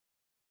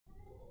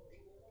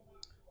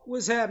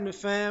What's happening,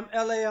 fam?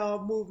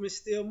 L.A.R. movement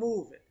still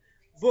moving.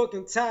 Book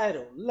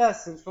entitled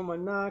Lessons from a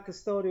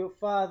Non-Custodial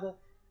Father.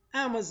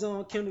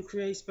 Amazon Kindle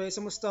Create Space.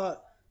 I'm gonna start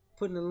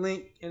putting a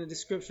link in the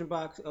description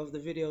box of the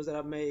videos that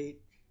I made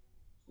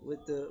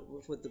with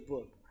the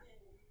book.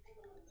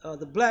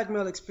 The black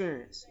male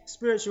experience,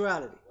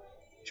 spirituality,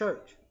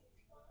 church,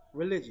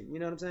 religion. You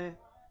know what I'm saying?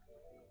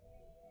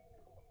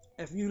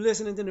 If you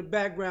listening to the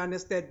background,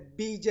 that's that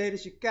BJ the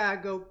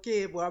Chicago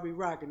kid. Boy, I'll be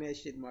rocking that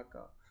shit in my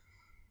car.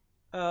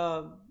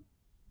 Um,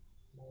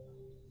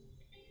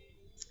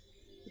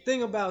 the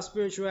thing about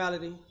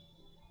spirituality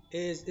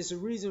is it's a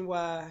reason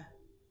why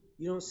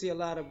you don't see a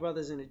lot of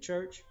brothers in the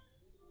church.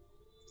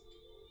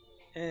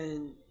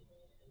 And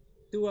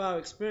through our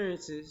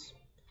experiences,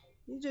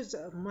 you just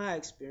my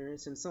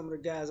experience and some of the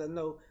guys I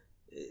know,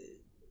 eh,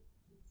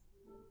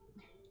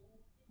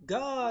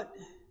 God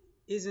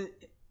isn't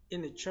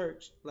in the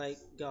church like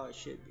God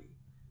should be,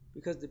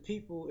 because the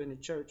people in the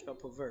church are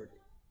perverted.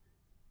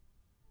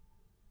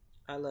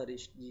 I love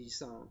these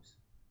songs,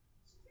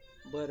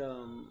 but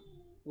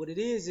what it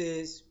is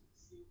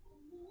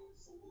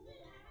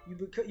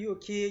you a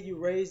kid, you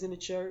raised in the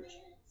church,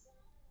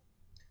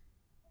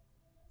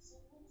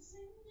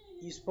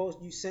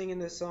 you singing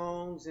the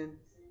songs and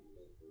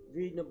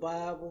reading the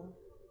Bible,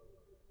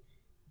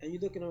 and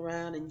you're looking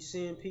around and you're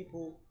seeing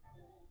people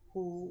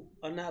who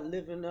are not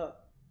living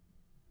up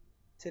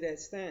to that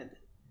standard.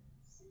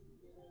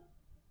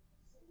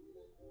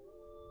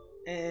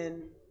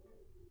 And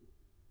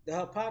the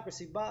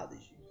hypocrisy bothers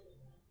you.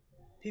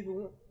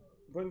 People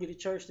bring you to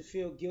church to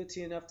feel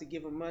guilty enough to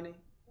give them money,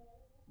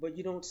 but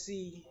you don't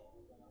see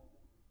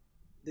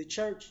the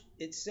church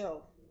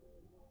itself,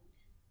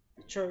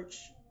 the church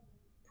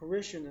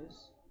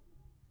parishioners,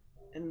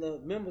 and the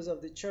members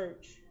of the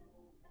church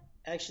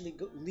actually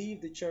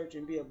leave the church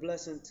and be a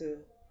blessing to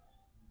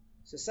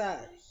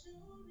society.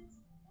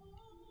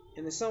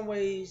 And in some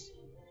ways,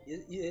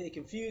 it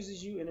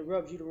confuses you and it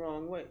rubs you the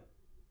wrong way.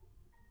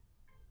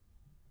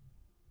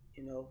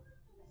 You know,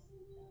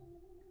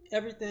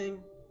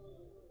 everything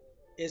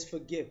is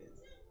forgiven,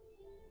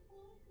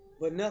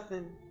 but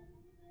nothing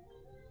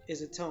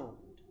is atoned,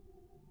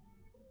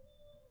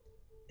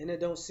 and it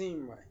don't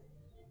seem right.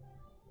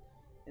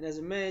 And as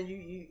a man,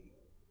 you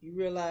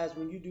realize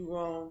when you do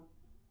wrong,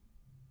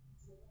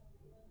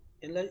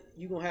 and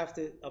you're gonna have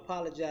to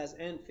apologize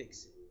and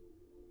fix it.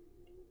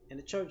 And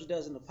the church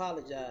doesn't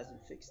apologize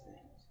and fix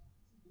things,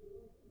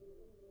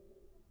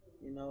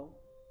 you know.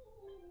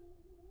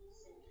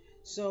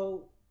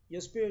 So your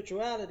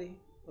spirituality,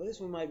 well, this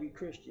one might be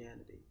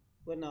Christianity,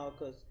 but no,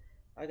 because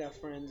I got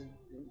friends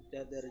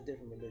that are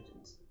different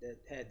religions that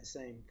had the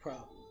same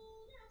problem.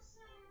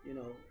 You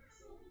know,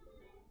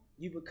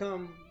 you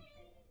become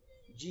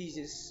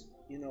Jesus,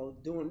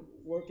 doing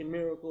working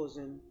miracles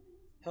and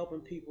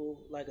helping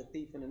people like a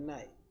thief in the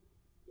night.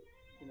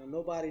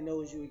 Nobody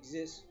knows you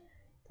exist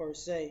per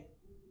se,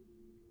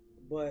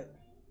 but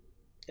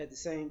at the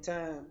same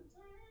time,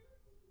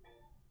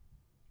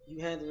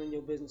 you handling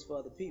your business for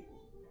other people.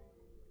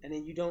 And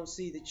then you don't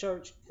see the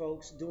church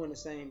folks doing the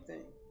same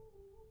thing.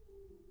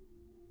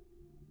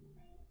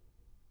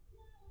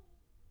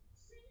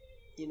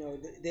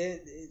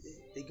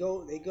 They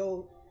go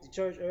to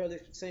church early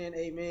saying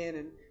amen,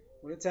 and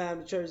when the time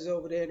the church is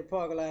over there in the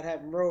parking lot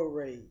having road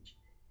rage,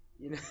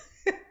 you know.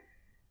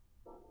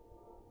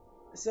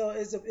 So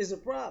it's a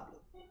problem.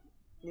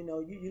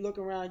 You look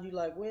around, you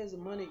like, where's the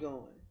money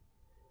going?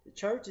 The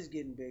church is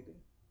getting bigger,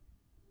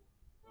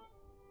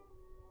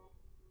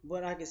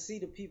 but I can see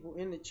the people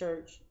in the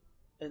church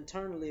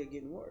internally are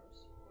getting worse.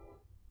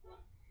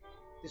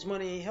 This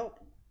money ain't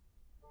helping.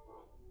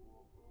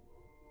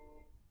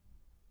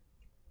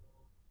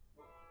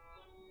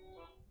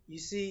 You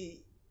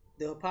see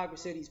the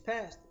hypocrisy of these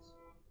pastors.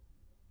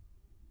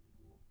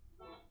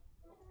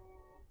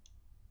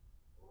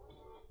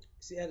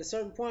 See, at a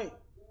certain point,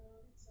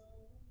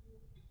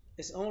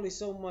 it's only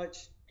so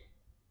much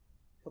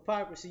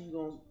hypocrisy you're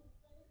going to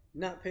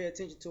not pay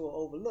attention to or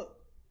overlook.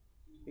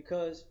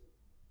 Because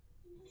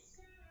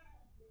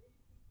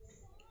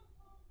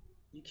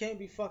you can't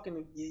be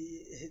fucking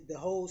the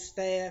whole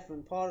staff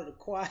and part of the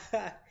choir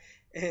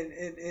and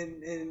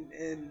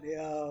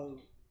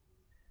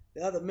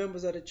the other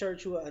members of the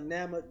church who are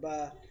enamored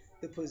by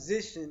the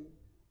position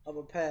of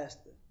a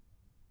pastor.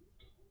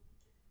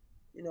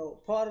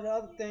 Part of the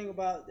other thing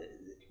about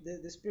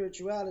the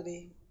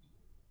spirituality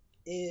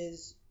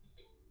is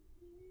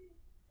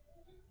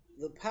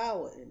the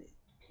power in it.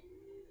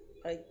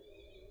 Like,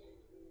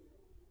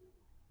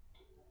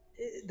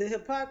 the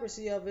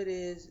hypocrisy of it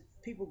is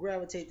people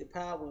gravitate to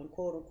power, and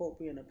quote unquote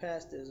being a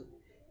pastor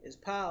is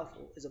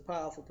powerful, is a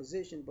powerful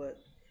position, but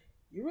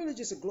you're really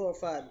just a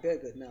glorified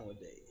beggar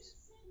nowadays.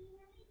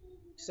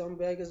 Some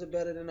beggars are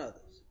better than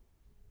others.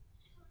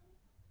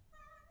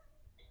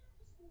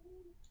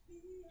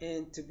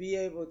 And to be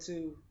able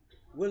to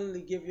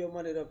willingly give your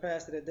money to a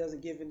pastor that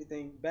doesn't give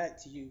anything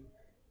back to you,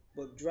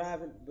 but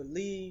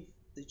leave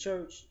the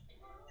church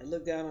and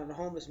look down on a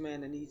homeless man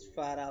that needs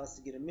 $5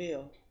 to get a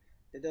meal,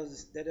 that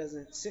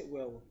doesn't sit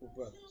well with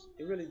brothers.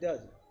 It really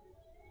doesn't.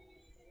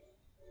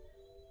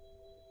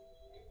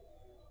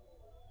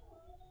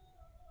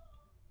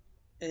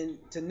 And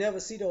to never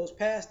see those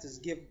pastors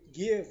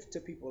give to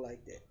people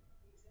like that,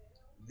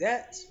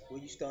 that's where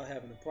you start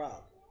having a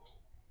problem,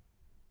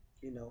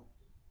 you know.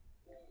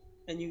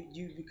 And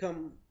you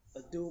become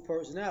a dual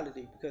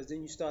personality because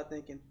then you start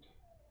thinking,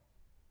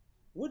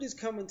 what is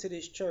coming to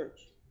this church?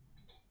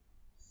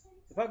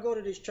 If I go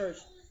to this church,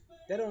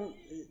 that don't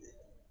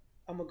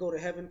I'm gonna go to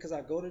heaven because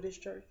I go to this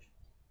church,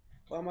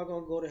 or am I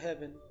gonna go to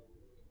heaven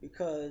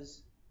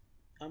because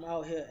I'm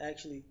out here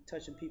actually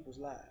touching people's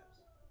lives?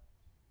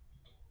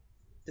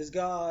 Does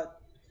God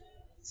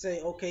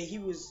say, okay, he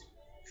was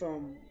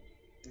from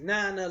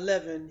 9 to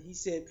 11, he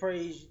said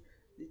praise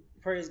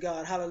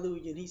God,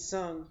 hallelujah, and he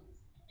sung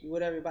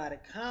with everybody,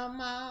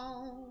 come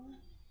on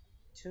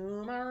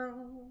to my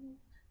room,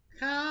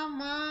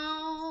 come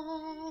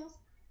on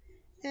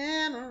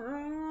in a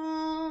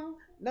room.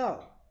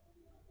 No,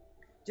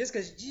 just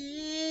because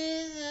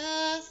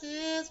Jesus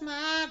is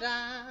my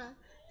God,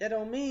 that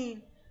don't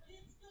mean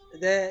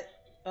that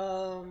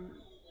um,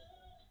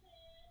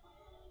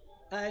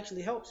 I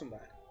actually help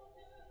somebody.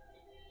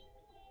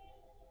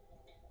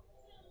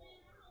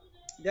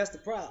 That's the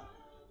problem.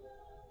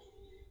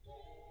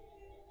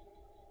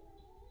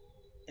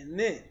 And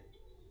then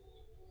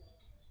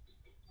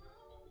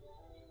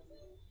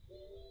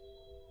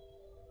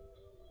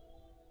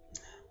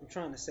I'm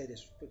trying to say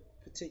this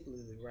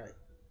particularly right.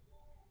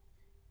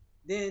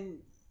 Then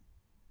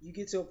you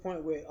get to a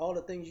point where all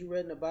the things you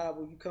read in the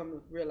Bible, you come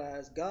to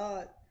realize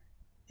God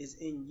is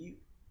in you.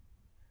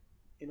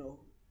 You know,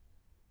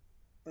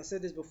 I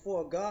said this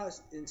before. God,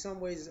 in some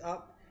ways,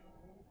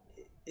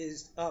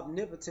 is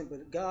omnipotent,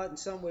 but God, in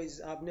some ways,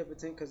 is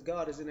omnipotent because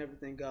God is in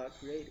everything God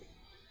created.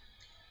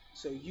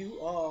 So you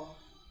are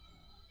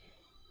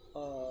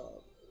uh,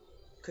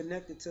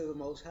 connected to the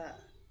Most High.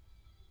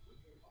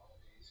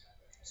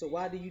 So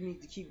why do you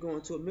need to keep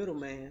going to a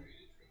middleman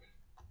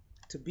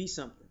to be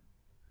something?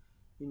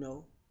 You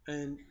know,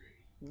 and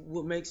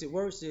what makes it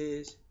worse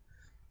is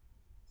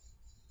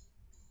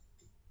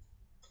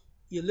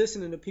you're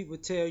listening to people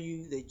tell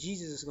you that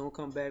Jesus is going to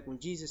come back when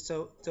Jesus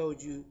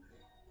told you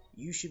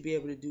you should be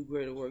able to do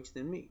greater works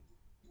than me.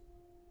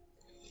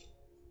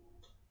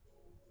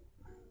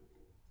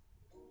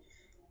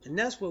 And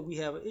that's where we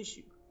have an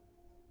issue.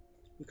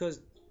 Because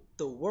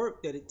the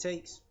work that it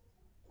takes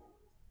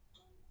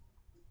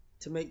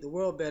to make the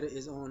world better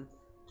is on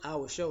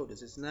our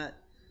shoulders. It's not,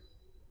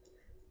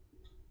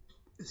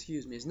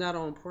 excuse me, it's not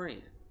on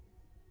praying.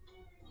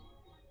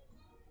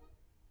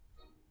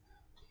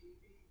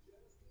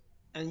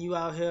 And you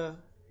out here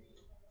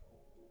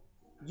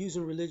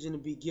using religion to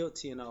be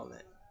guilty and all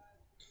that.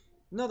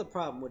 Another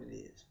problem with it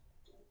is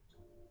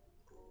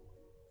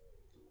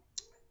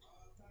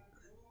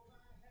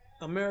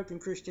American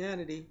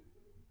Christianity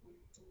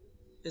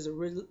is a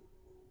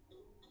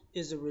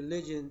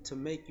religion to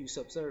make you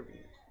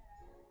subservient.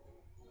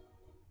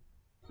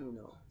 You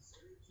know,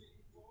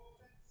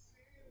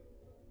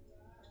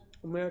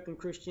 American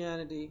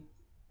Christianity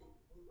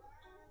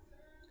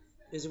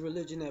is a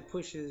religion that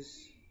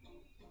pushes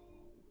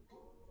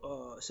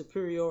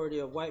superiority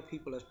of white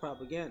people as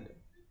propaganda.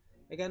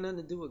 It got nothing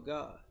to do with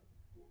God,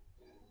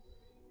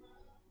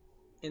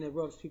 and it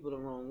rubs people the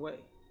wrong way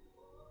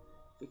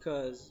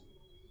because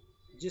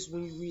just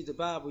when you read the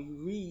Bible,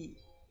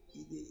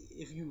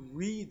 if you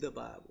read the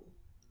Bible,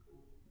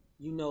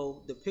 you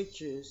know the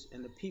pictures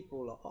and the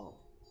people are off.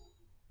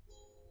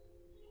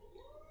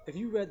 If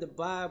you read the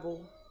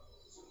Bible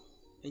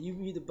and you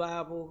read the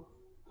Bible,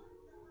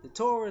 the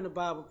Torah and the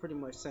Bible pretty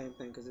much the same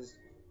thing because it's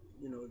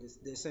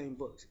they're the same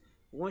books.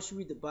 But once you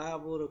read the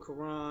Bible, the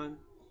Quran,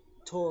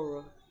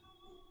 Torah,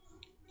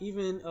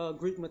 even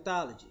Greek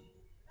mythology,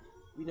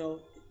 you know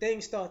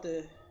things start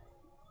to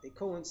they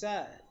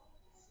coincide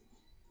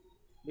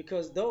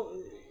because though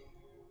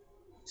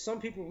some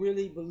people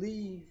really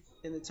believe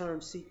in the term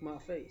 "seek my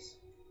face,"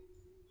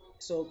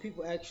 so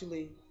people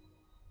actually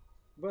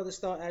brothers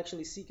start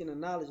actually seeking the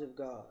knowledge of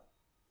God,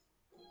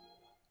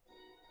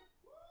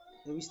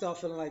 and we start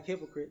feeling like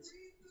hypocrites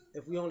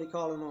if we only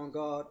calling on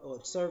God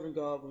or serving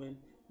God when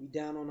we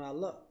down on our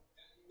luck.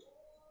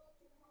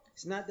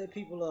 It's not that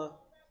people are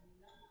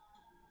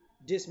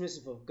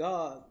dismissive of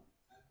God,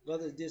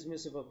 brothers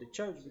dismissive of the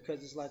church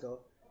because it's like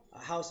a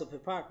house of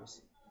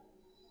hypocrisy.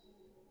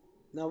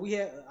 Now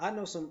I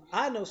know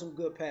some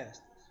good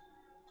pastors,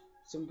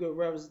 some good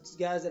reverends,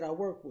 guys that I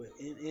work with.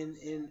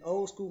 In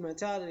old school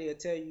mentality, I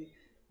tell you,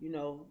 you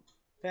know,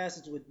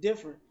 pastors were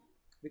different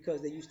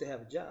because they used to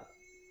have a job.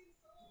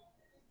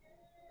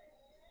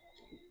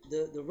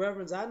 The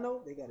reverends I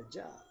know, they got a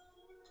job.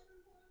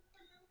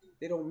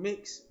 They don't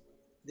mix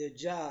their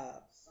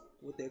job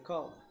with their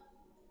calling.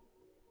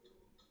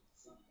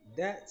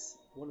 That's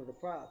one of the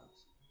problems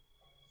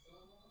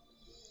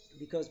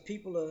because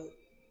people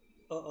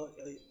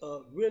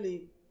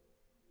really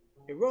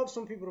it rubs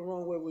some people the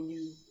wrong way when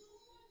you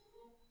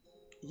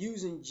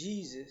using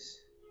Jesus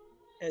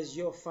as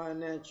your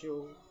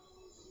financial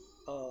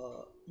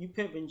you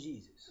pimping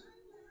Jesus.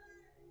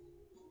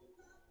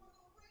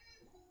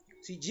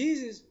 See,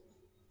 Jesus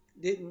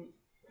didn't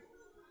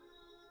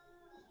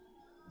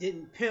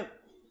didn't pimp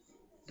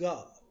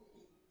God.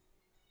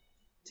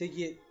 to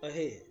get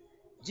ahead.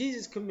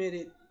 Jesus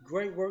committed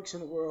great works in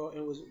the world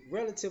and was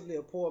relatively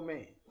a poor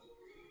man.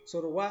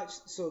 So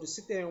to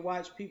sit there and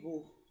watch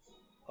people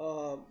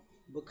uh,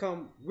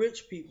 become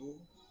rich people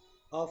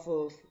off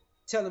of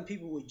telling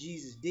people what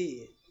Jesus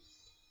did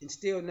and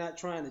still not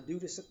trying to do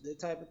the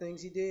type of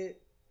things he did,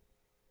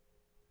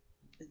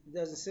 it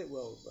doesn't sit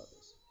well with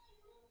brothers.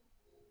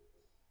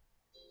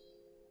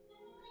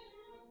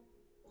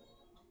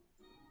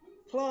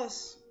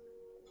 Plus,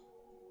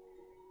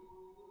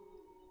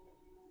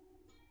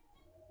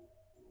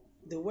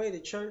 the way the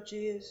church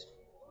is,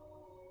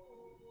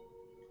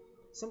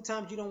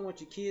 sometimes you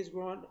want your kids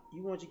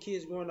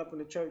growing up in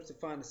the church to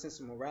find a sense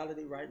of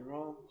morality, right and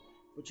wrong,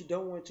 but you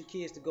don't want your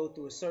kids to go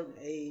through a certain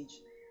age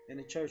in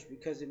the church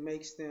because it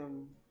makes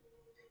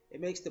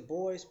the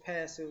boys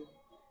passive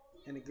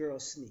and the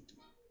girls sneaky.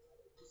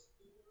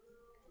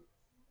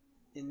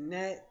 And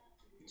that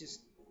just,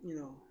 you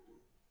know,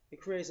 it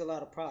creates a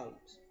lot of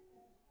problems.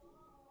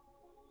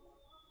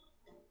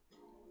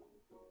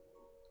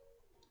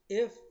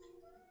 If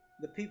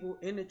the people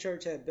in the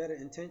church had better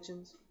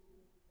intentions,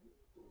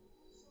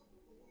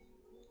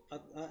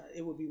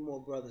 it would be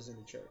more brothers in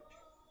the church,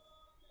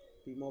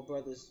 be more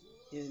brothers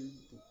in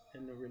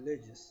in the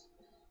religious,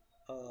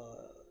 uh,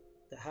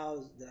 the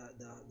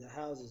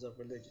houses of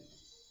religion.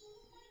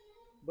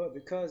 But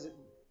because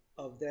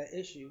of that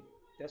issue,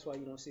 that's why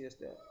you don't see us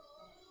there.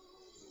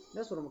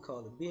 That's what I'm gonna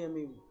call it.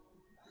 BME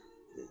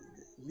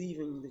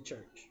leaving the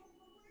church.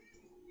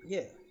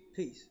 Yeah,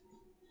 peace.